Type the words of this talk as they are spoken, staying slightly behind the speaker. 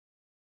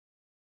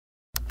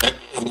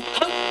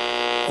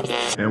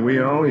And we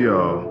on,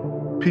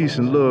 y'all. Peace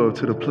and love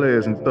to the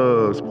players and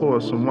thugs. Pour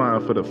some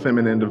wine for the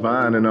feminine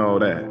divine and all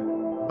that.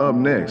 Up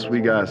next, we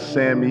got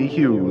Sam E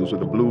Hues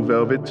with the Blue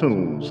Velvet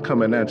Tunes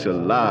coming at you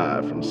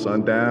live from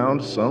sundown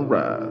to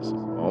sunrise.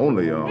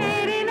 Only on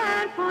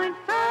 89.5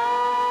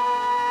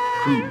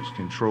 Cruise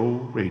Control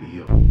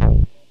Radio.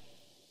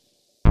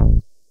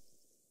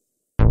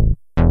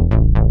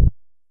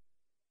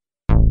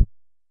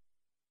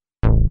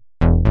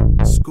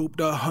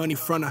 Scooped up honey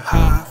from the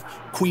hive.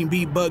 Queen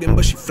bee bugging,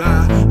 but she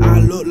fly. I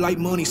look like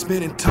money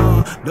spending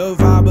time. The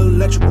vibe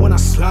electric when I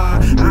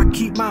slide. I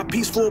keep my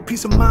peaceful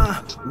peace of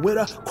mind with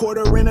a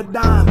quarter and a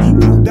dime.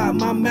 You got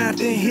my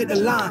math and hit the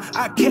line.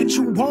 I catch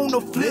you on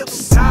the flip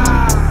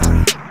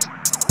side.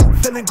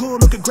 Feeling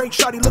good, looking great,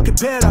 shawty looking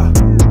better.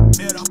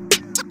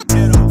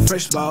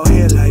 Fresh ball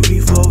head like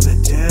before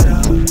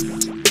vendetta.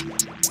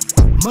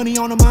 Money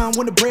on the mind,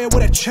 when the bread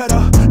with that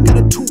cheddar. Got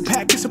a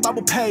 2-pack, kiss of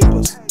Bible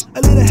papers.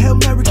 A little Hail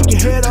Mary, keep your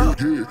head up.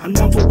 I'm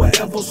down for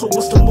whatever, so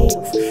what's the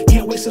move?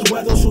 Can't waste this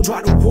weather, so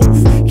drop the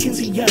roof.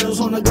 Kinsey yellows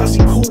on a glossy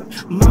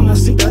coupe. Mama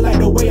see I like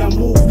the way I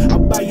move. I'll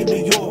buy you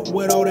New York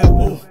with all that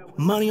woo.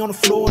 Money on the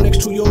floor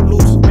next to your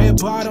loose. Red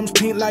bottoms,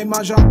 pink like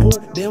my shampoo.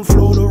 Then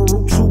Florida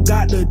roots, who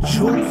got the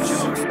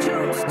juice?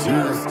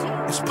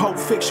 It's Pulp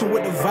Fiction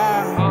with the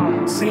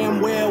vibe.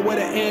 Sam Well with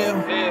an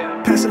L.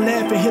 Pass a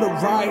left and hit a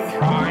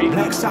right.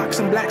 Black socks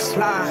and black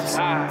slides.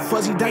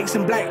 Fuzzy dikes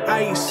and black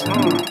ice.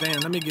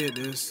 Damn, let me get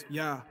this.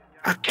 Yeah.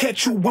 I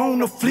catch you on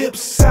the flip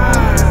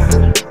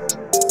side.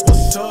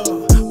 What's up?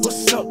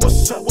 What's up?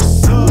 What's up?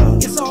 What's up?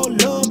 It's all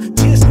love,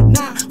 just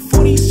not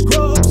for these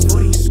scrubs.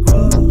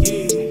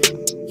 Yeah.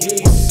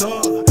 What's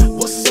up?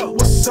 What's up?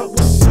 What's up?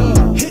 What's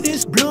up? Hit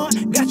this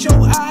blunt, got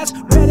your eyes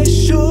ready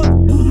shook.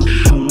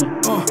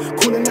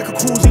 Coolin' like a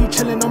cruisy,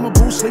 chillin' on my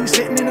Bruce Lee,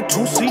 sitting in a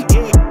 2-seat.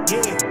 Yeah.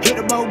 Hit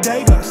the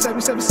bodega,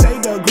 77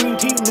 Sega, green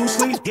tea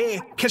loosely. Yeah.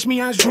 Catch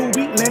me on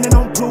Ruby, landing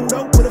on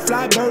Pluto with a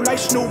fly bird like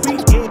Snoopy.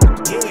 Yeah.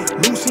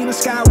 Lucy in the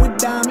sky with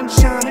diamonds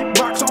shining,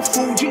 rocks on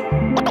Fuji.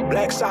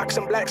 Black socks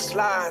and black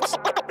slides.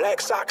 Black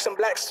socks and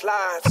black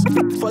slides.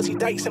 Fuzzy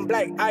dikes and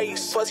black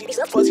ice.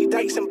 Fuzzy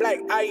dikes and black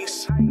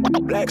ice.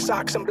 Black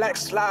socks and black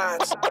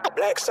slides.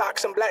 Black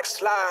socks and black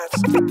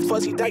slides.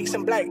 Fuzzy dikes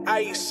and black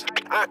ice.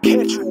 I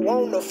catch you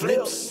on the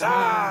flip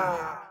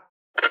side.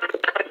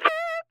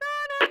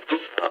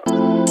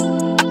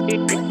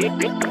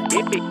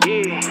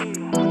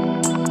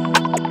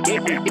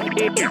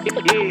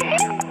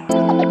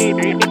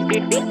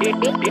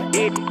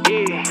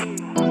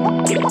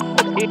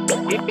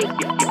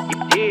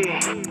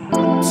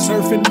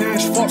 Surfing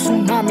asphalt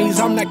tsunamis,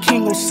 I'm that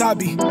King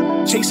Osabi.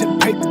 Chasing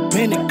paper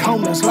bending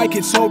corners like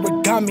it's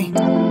origami.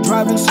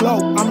 Driving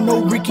slow, I'm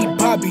no Ricky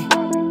Bobby.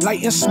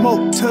 Lighting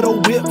smoke to the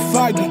whip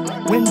foggy.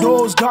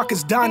 Windows dark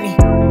as Donnie.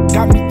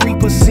 Got me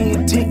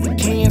 3% tint, you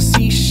can't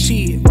see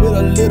shit. With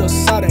a little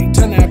sade,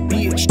 turn that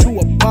bitch to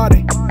a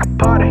party.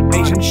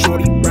 Asian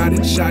shorty,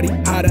 riding shoddy,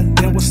 hotter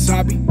than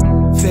wasabi.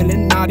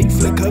 Feeling naughty,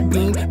 flick a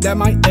beam, that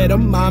might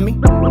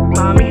edamame.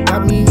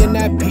 Got me in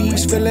that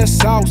piece, feeling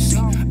saucy.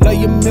 Love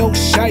your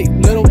milkshake,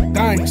 little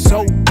thing,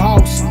 so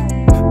bossy.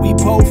 We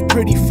both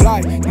pretty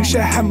fly, you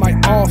should have my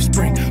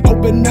offspring.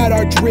 Hoping that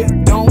our drip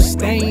don't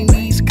stain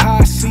these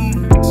car seats.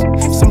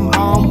 Some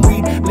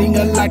weed,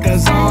 linger like a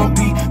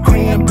zombie.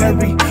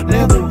 Cranberry,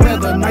 leather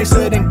weather,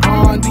 nicer than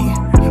Gandhi.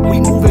 We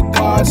move at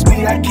God's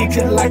speed, I kick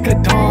it like a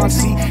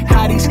Dauncey.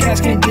 How these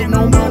cats can't get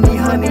no money,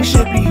 honey,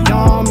 should be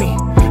on me.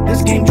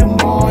 This game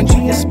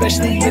Jumanji,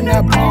 especially in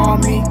that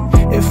palmy.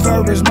 If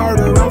her is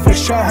murder, I'm for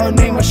sure her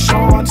name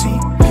Ashanti.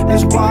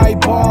 This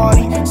wide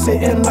body,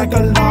 sitting like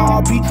a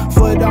lobby.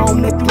 Foot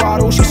on the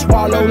throttle, she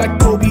swallow like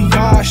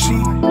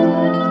Kobayashi.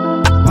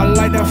 I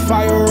like that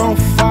fire on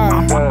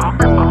fire.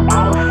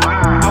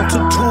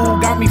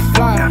 Altitude got me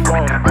flying.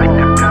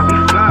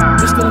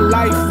 It's the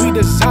life we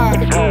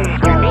desire.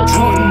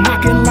 Trunk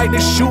knocking like the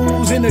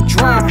shoes in the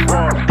drive.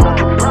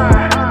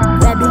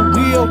 Grab the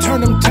wheel,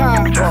 turn them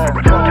tires.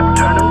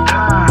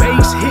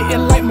 Bass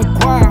hitting like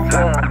McGuire.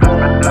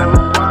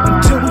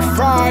 Until we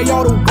fry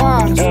all the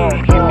wires.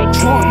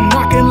 Trunk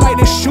knocking like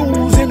the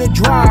shoes in the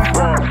drive.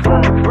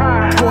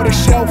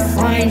 Tortoiseshell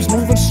frames,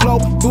 moving slow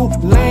through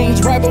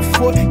lanes. Rabbit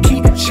foot,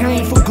 keep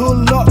chain for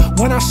good luck.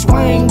 When I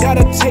swing,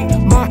 gotta take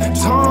my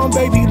time,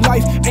 baby.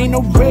 Life ain't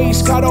no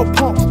race. Gotta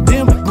pump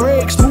them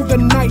brakes, move the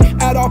night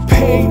at our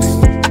pace.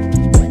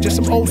 Just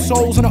some old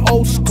souls in the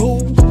old school.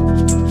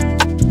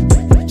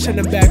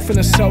 Chillin' back,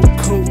 feeling so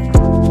cool.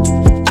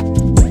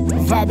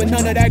 Vibing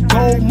under that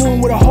gold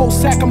moon with a whole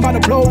sack I'm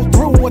about to blow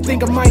through. I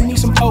think I might need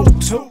some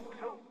O2.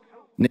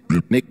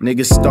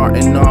 Niggas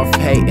starting off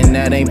hating,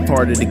 that ain't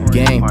part of the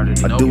game.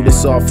 I do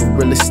this all for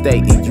real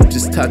estate and you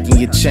just tucking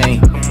your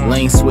chain.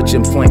 Lane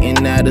switching,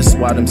 pointing at us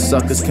while them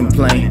suckers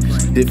complain.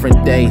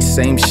 Different days,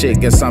 same shit,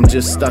 guess I'm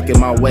just stuck in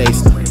my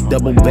ways.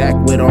 Double back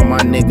with all my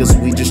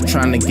niggas, we just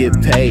trying to get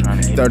paid.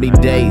 30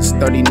 days,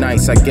 30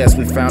 nights, I guess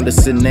we found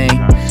us a name.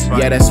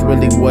 Yeah, that's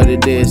really what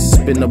it is.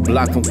 Spin the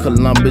block from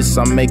Columbus,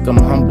 I make them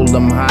humble,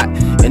 them hot.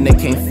 And they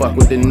can't fuck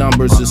with the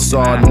numbers, it's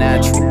all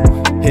natural.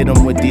 Hit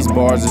them with these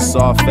bars, it's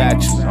all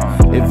factual.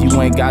 If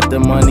you ain't got the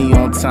money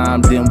on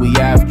time, then we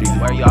after you.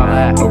 Where y'all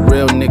at? A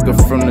real nigga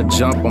from the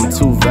jump, I'm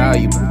too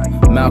valuable.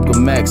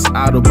 Malcolm X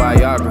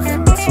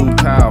autobiography, too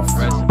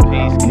powerful.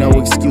 No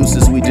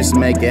excuses, we just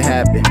make it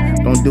happen.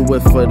 Don't do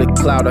it for the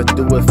clout, I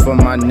do it for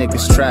my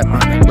niggas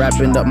trapping.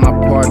 Wrapping up my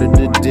part of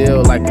the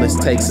deal like let's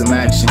take some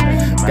action.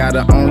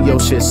 Gotta own your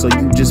shit, so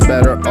you just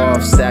better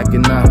off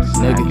stacking up,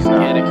 nigga.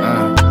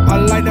 I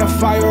like that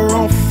fire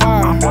on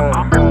fire.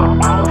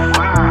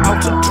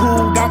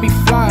 Altitude got me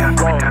flying.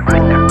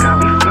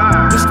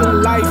 This the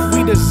life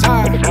we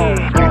desire.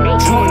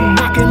 Joint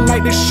knocking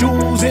like the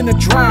shoes in the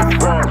drive.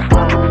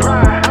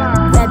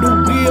 Grab the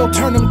wheel,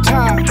 turn them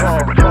tires.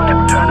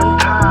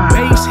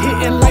 Bass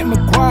hitting like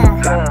McGuire.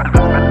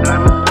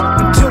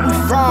 Until we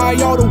fry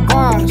all the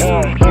wires.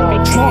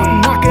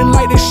 Joint knocking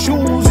like the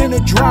shoes in the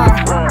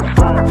drive.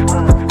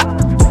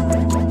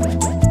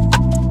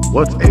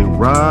 What a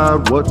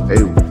ride, what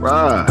a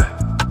ride.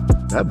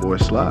 That boy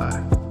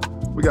slide.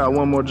 We got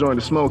one more joint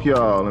to smoke,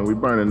 y'all, and we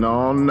burning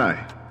all night.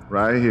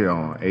 Right here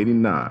on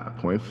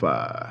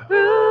 89.5.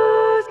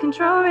 Cruise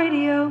Control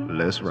Radio.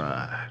 Let's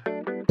ride.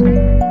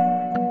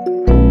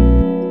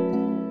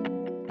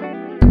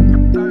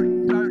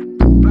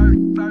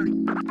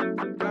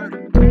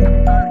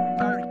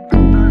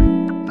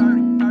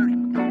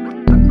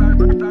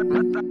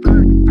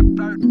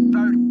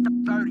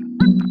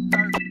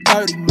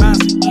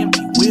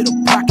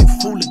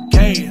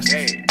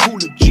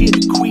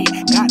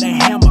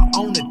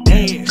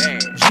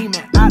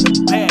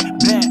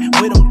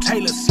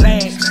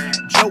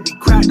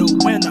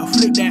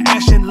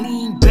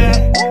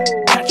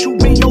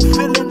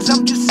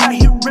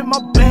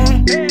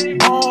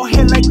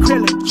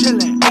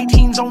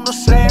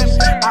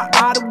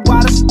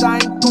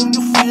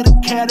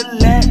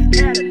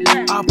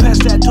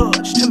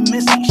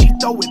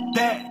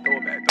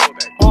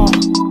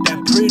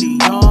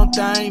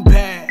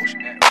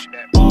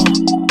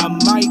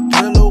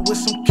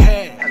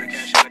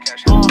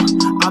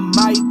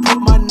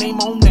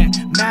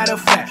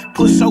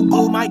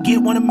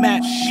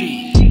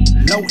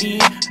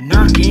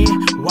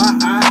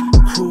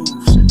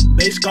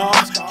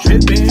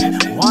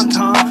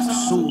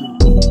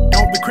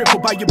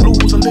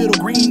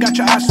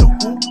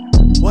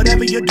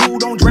 Whatever you do,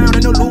 don't drown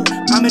in the loop.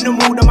 I'm in the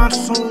mood, I'm out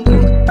soon.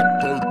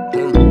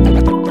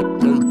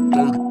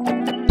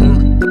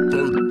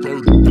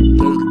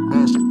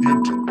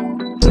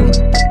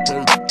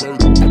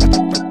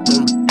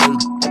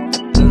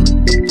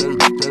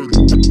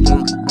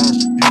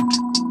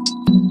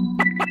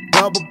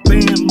 Rubber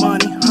band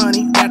money,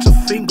 honey, that's a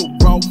finger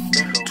roll.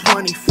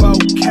 24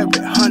 karat,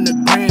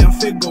 100 gram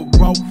figure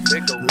roll.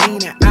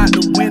 Leaning out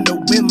the window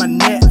with my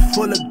neck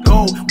full of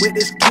gold. With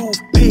this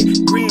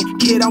toothpick grin,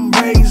 kid, I'm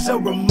Razor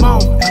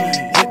Ramon.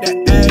 Hit that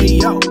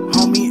Ayo,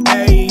 homie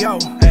Ayo.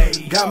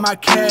 Got my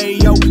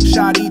KO,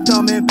 shotty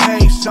thumbing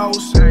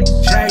pesos.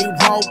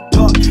 J-Roll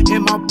tuck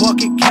in my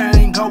bucket,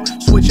 can't go.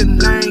 Switching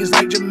lanes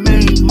like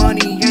Jermaine,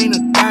 money ain't a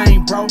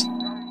thing, bro.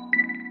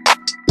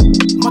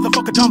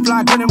 Motherfucker dumb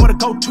fly, grinning with a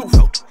go-to.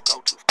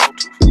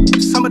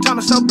 Summertime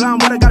is so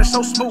blind, what I got it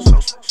so smooth.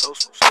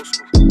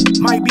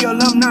 Might be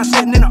alumni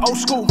sitting in the old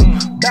school.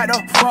 Back the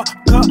fuck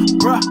up,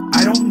 bruh,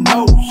 I don't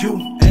know you.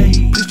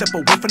 Please step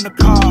away from the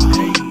car.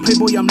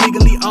 Playboy, I'm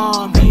legally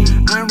armed.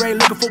 I ain't ready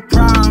looking for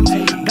problems.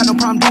 Got no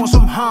problem doing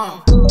some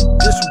harm.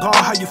 Disregard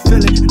how you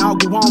feeling, and I'll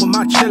go on with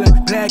my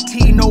chillin'. Black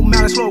tea, no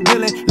malice, Lord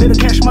willing. Little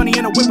cash money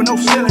in a whip with no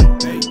ceiling.